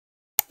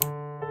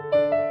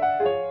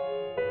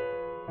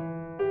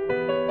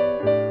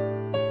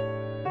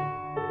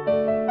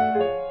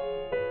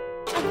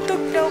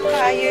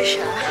kayo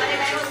siya.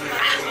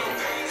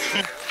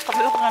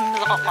 Kabalo ka na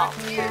nakaka.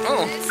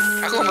 Oo,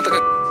 ako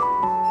matagal.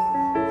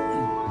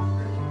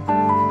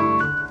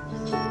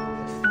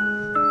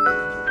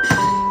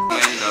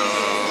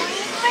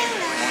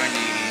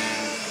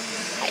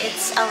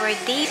 It's our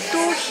day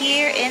 2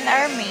 here in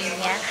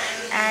Armenia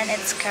and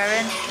it's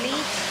currently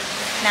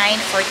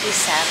 9:47.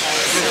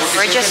 So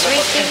we're just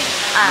waiting.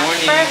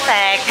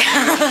 Perfect.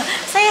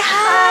 Say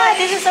hi.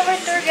 This is our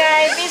tour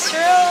guide, Miss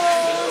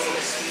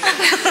Rose.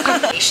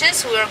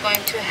 We are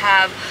going to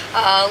have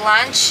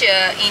lunch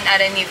in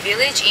Areni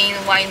village in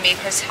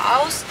winemaker's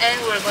house, and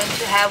we're going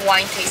to have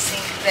wine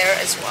tasting there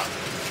as well.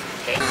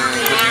 Okay.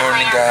 Good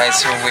morning,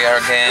 guys. Here we are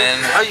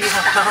again.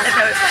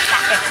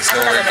 So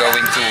we're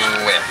going to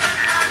where?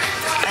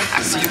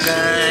 See you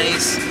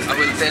guys. I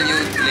will tell you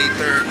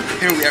later.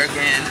 Here we are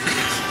again.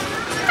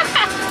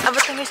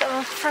 Abot na guys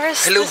ang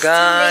first. Hello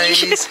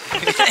guys.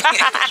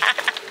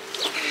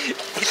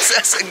 It's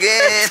us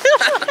again.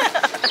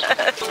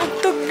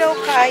 Tugnaw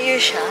kayo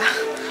siya.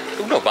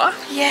 Tugnaw ba?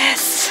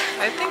 Yes.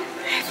 I think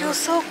I feel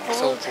so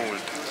cold. so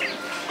cold.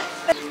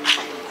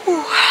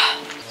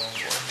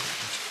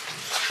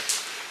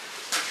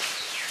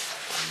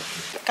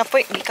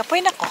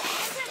 Kapoy na ko.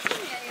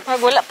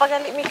 Wala pa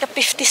gali may ka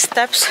 50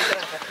 steps.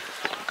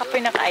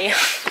 Kapoy na kayo.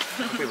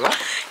 Kapoy ba?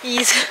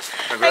 Yes.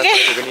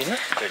 Okay.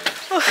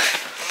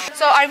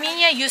 So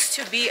Armenia used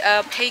to be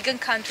a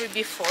pagan country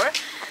before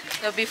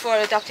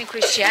adopting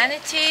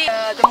Christianity.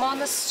 The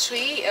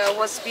monastery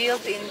was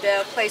built in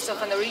the place of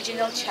an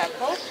original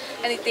chapel,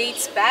 and it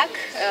dates back,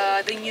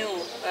 the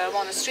new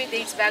monastery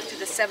dates back to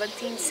the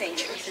 17th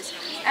century.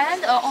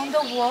 And on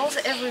the walls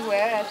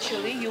everywhere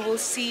actually you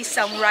will see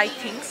some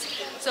writings.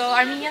 So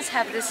Armenians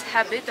have this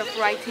habit of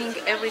writing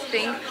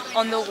everything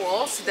on the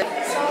walls. So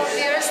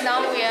here's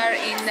now we are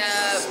in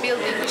a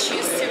building which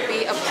used to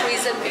be a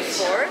prison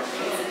before.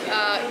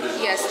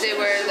 Yes, they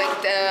were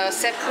like the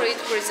separate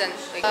prison.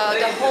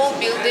 The whole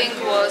building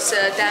was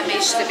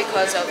damaged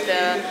because of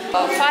the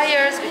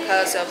fires,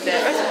 because of the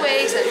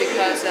earthquakes, and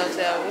because of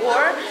the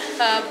war.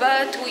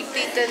 But we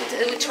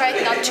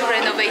tried not to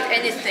renovate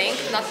anything,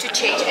 not to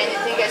change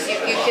anything, as you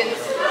can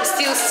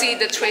still see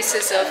the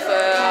traces of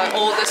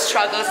all the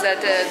struggles that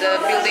the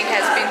building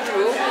has been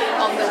through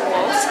on the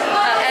walls.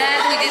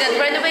 And we didn't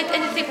renovate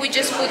anything, we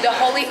just put the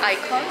holy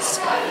icons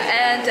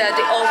and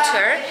the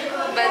altar.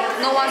 But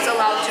no one's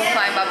allowed to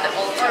climb up the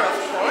altar, of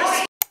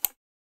course.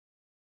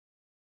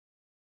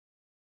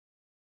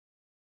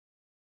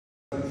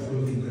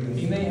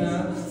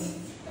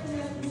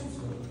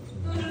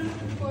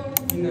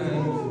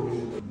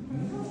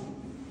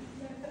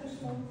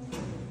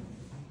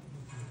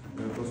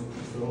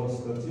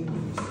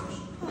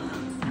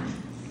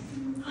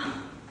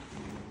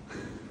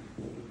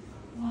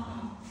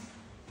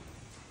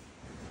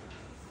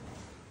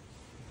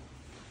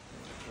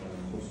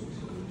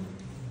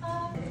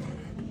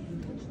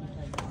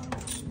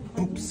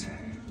 Oops.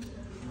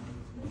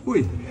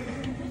 Uy.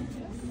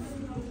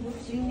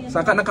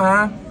 Saka na ka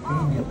ha?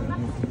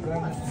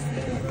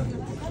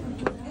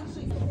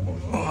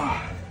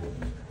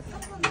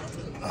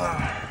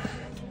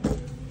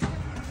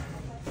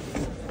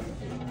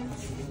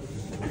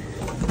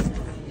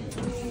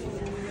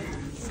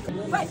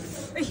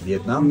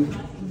 Vietnam?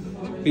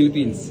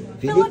 Philippines.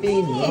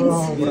 Philippines.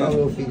 Oh,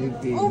 bravo,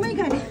 Philippines. Oh my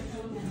God.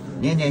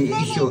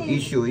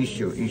 Issue.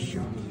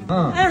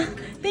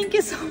 Thank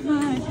you so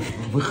much.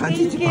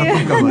 Выходите,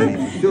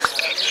 поговорим.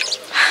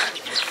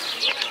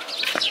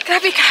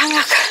 Grabe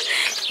kahangak.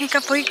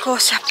 Ikapoy ko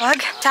sa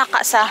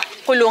saka sa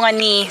kulungan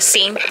ni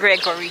Saint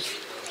Gregory.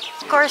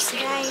 Of course,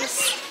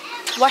 guys.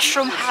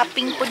 Washroom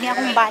hopping po niya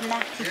akong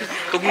bana.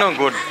 Tugnaw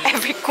good.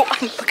 Every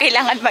kuan pa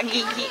kailangan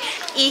mag-ihi.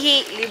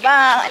 Ihi,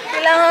 libang.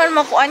 Kailangan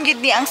makuan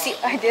gid ni ang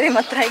CR. Dire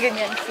matry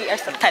ganyan CR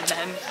sa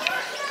tanan.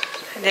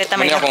 Dire ta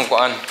may akong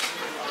kuan.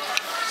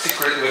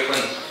 Secret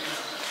weapon.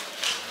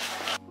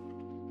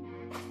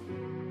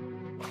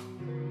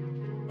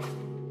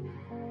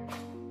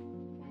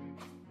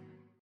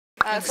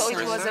 So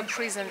it was a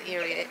prison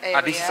area.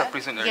 This is a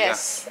prison area?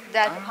 Yes,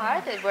 that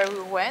part where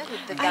we went with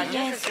the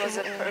dungeon, yes. it was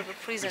a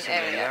prison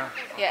area.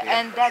 Yeah,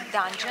 and that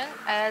dungeon,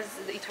 as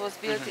it was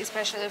built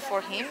especially for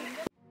him.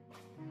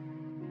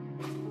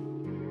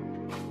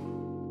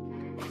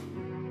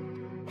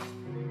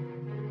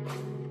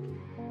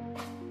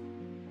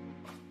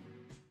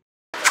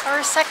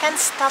 Our second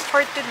stop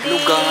for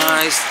today. Hello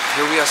guys,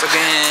 here we are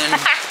again.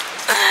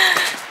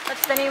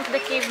 What's the name of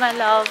the cave, my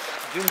love?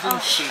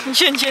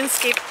 Junjun's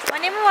Cave.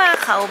 Ano mo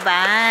mga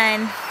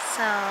kauban?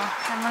 So,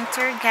 namang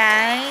tour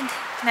guide,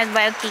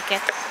 nagbayad ticket.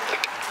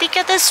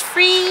 Ticket is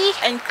free.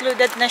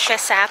 Included na siya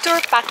sa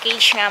tour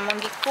package nga mong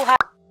gikuha.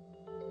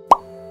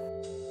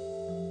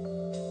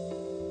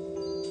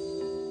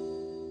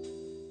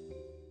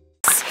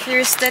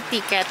 Here's the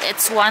ticket.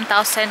 It's 1,000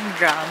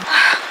 drum.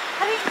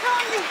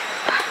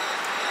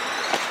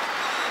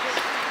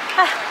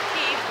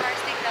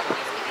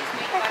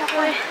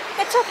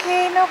 It's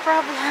okay, no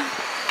problem.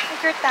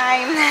 Take your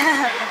time.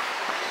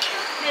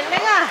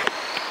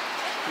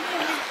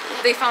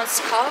 They found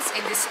skulls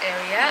in this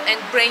area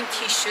and brain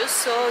tissues,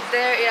 so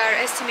they are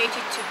estimated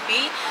to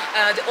be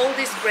the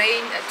oldest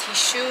brain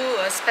tissue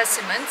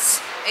specimens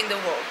in the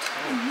world.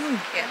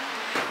 Yeah.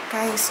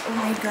 Guys, oh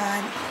my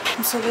god.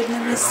 I'm so good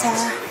naman sa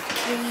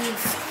cave.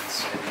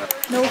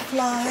 No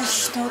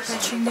flash, no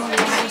touching the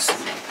walls.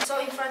 So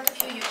in front of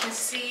you, you can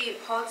see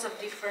pots of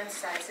different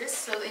sizes.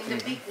 So in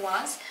the big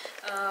ones,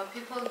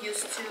 people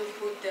used to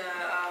put the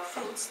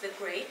fruits, the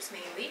grapes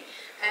mainly,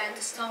 and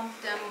stomp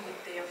them with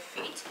their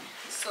feet.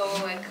 So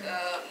like,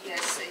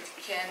 yes, it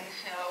can,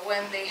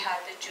 when they had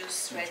the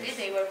juice ready,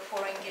 they were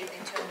pouring it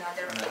into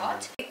another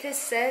pot. It is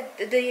said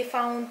that they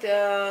found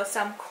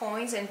some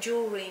coins and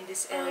jewelry in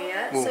this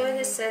area. So it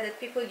is said that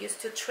people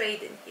used to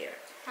trade in here.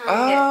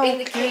 Yeah,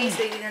 in the case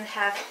they didn't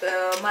have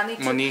money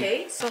to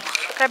pay. So,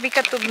 grabe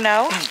ka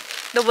tugnaw.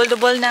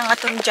 Double-double na ang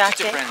atong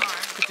jacket.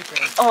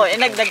 Oh,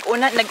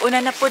 nag-una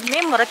na po ni.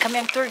 Murag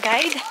kami ang tour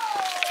guide.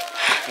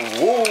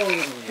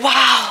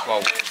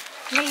 Wow!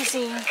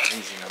 Amazing.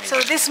 So,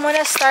 this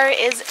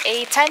monastery is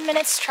a 10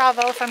 minutes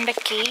travel from the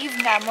cave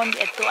namon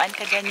itoan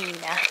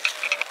kaganina.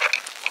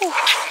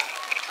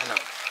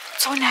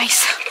 So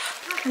nice.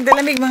 Ang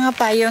dalamig mga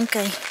payong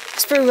kay.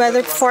 As per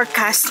weather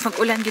forecast,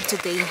 mag-ulan good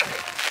today.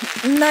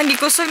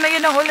 Nagikusog na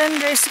yun ang ulan,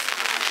 guys.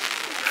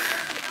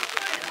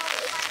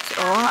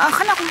 So,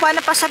 ako na kung paano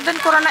pasagdan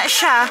ko na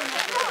siya.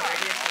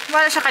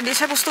 Wala siya kadi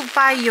siya gustong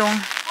payong.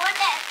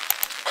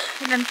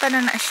 Ilanta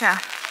na siya.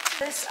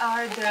 These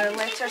are the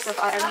letters of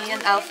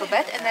Armenian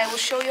alphabet, and I will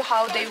show you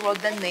how they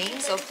wrote the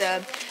names of the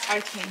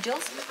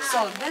archangels.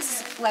 So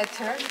this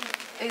letter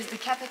is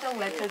the capital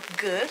letter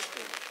G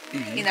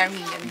in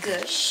Armenian. G,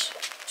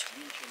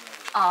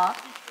 A,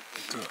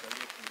 B,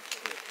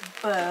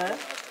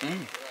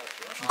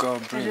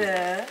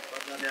 Gabriel.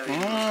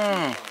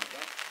 R, I,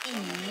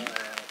 E,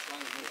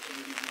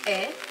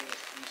 L.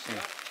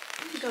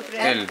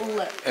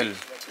 L.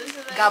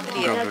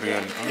 Gabriel.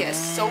 Gabriel. Yes,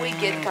 so we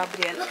get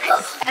Gabriel.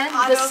 And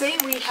the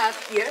same we have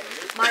here,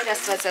 Mher,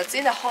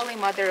 the Holy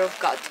Mother of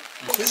God.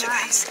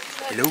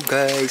 Hello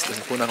guys,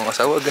 nagpo na akong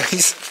asawa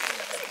guys.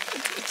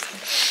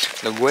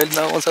 Nag-wild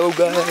na akong asawa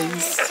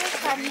guys.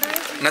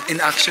 Not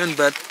in action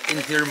but in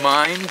her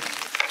mind.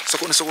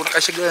 Suko na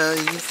siya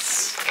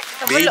guys.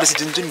 Babe, si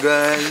Junjun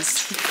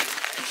guys.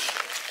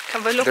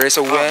 Kabalo. There is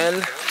a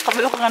well.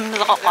 Kabalo ka nga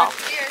nakaka.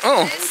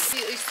 Oh. It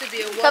used to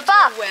be a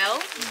water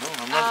well.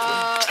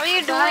 What are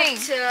you doing?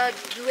 But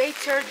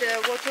later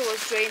the water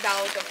was drained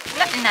out of.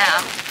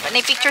 Na.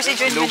 May picture si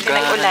Junjun Hello,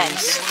 na nag-ulan.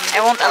 guys. I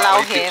won't allow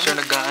May him. picture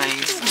na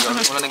guys.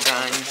 Wala na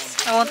guys.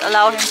 I won't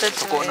allow him to do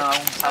Suko it. na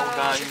akong asawa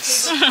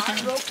guys.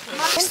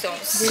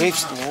 Stones.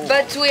 Gravestone.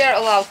 But we are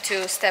allowed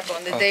to step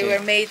on it. They Okay.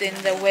 were made in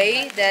the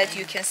way that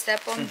you can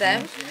step on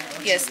them.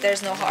 Yes, there's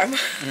no harm.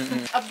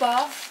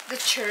 Above the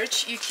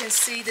church, you can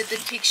see the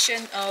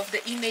depiction of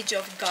the image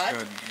of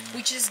God,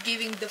 which is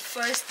giving the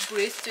first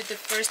breath to the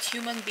first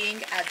human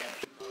being, Adam.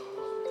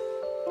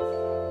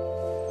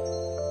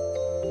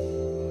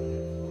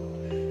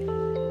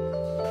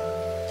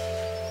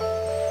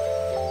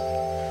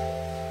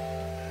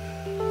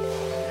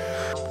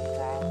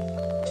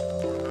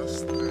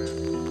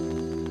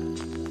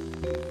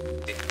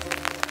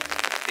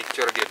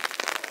 Picture again.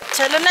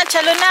 Chalo na.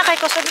 Kay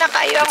kusog na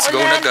kayo ang Let's go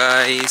ulan. na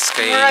guys.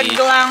 Kay Murag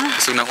lang.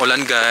 gusto ng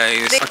ulan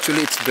guys.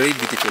 Actually, it's very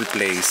beautiful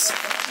place.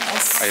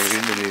 I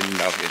really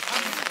love it.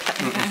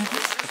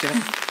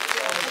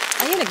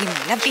 Ayun, lagi mo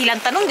lab.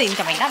 Ilang tanong din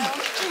kamay lab.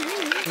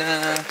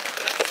 Na.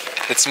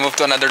 Let's move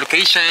to another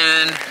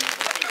location.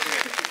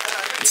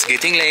 It's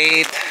getting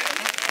late.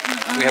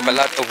 We have a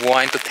lot of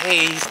wine to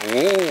taste.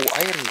 Oh,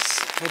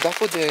 iris. Oh,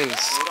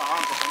 daffodils.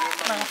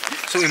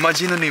 So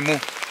imagine mo,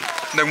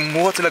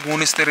 nagmuhat sila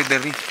monastery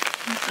diri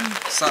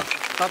sa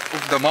top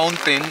of the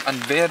mountain and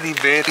very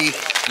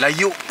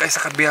layo kay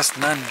sa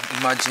kabihasnan.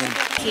 Imagine.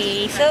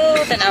 Okay, so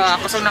tanawa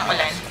kusog ng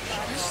ulan.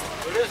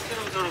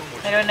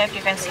 I don't know if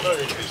you can see.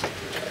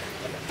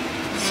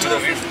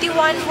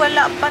 2:51,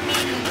 wala pa ni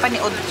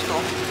paniod to.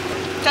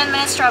 10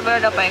 minutes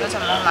travel daw pa sa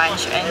mong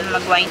lunch and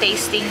mag-wine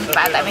tasting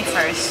pa kami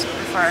first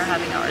before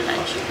having our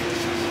lunch.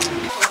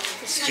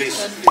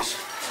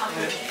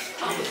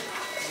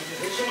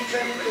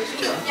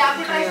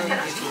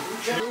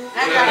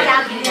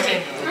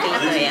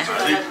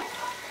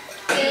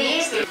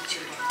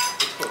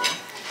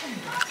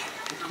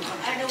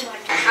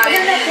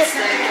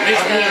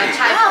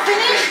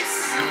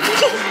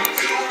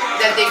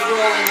 That they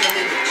grow in the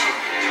village.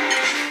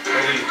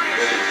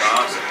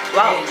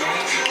 Wow,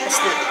 that's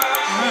good.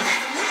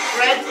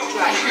 Red,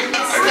 dry.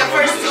 The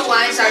first two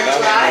wines are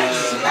dry.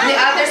 The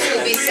others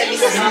will be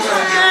semi-sour.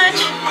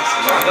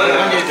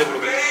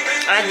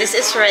 This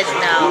is red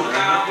now.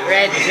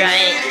 Red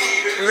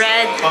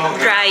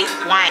dry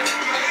wine.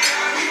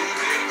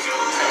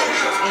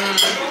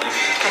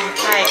 Can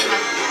try.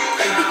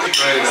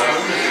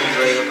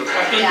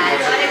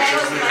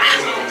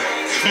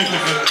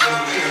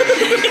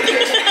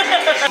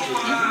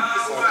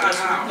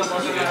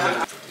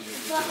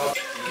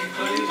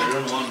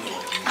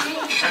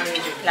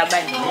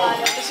 Laban.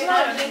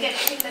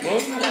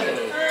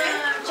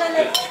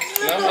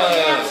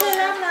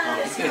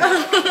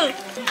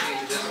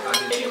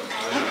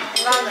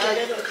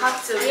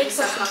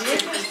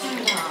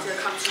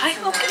 Ay,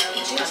 okay.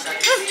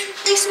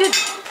 Tastes good.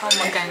 Oh,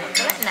 magkano?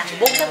 Wala na.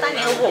 Bog na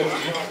tayo. Oh,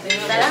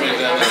 salamat.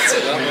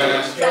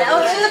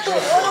 Oh, ano to?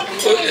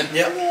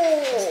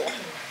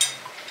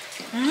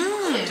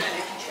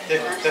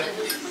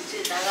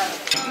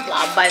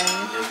 Laban.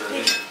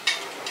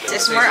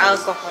 It's more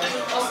alcohol.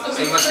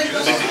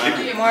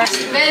 More.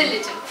 Very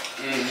little.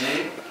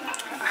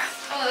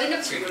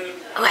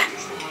 Okay.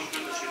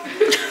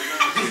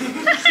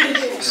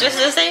 It's just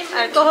the same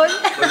alcohol.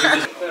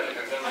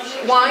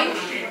 Wine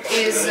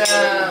is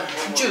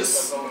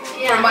juice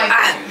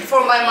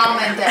for my mom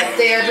and dad.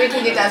 They are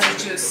drinking it as a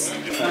juice.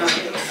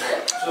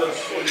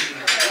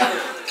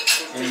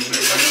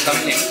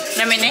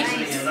 Namin eh?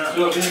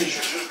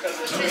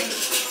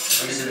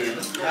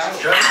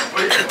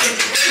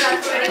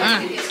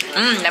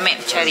 Dami.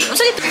 Cherry. Ang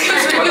sakit.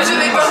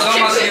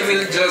 You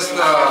will just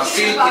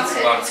seal its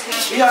back.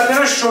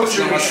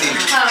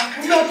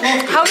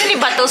 How many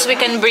bottles we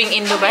can bring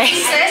in Dubai?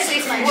 It says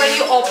if when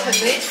you open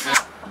it.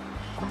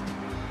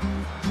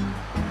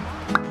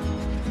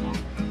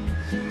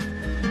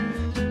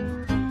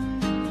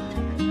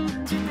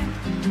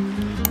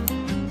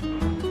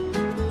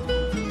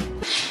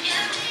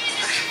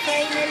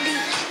 Finally,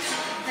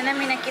 na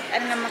namin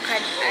nakitaan na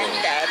makadaan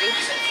dari.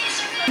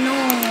 No,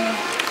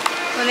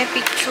 wala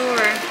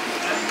picture.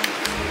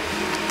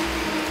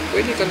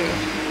 Pwede ka lang.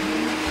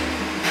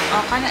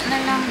 Oh, kana na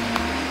lang.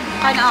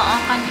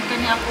 Kana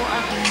ako.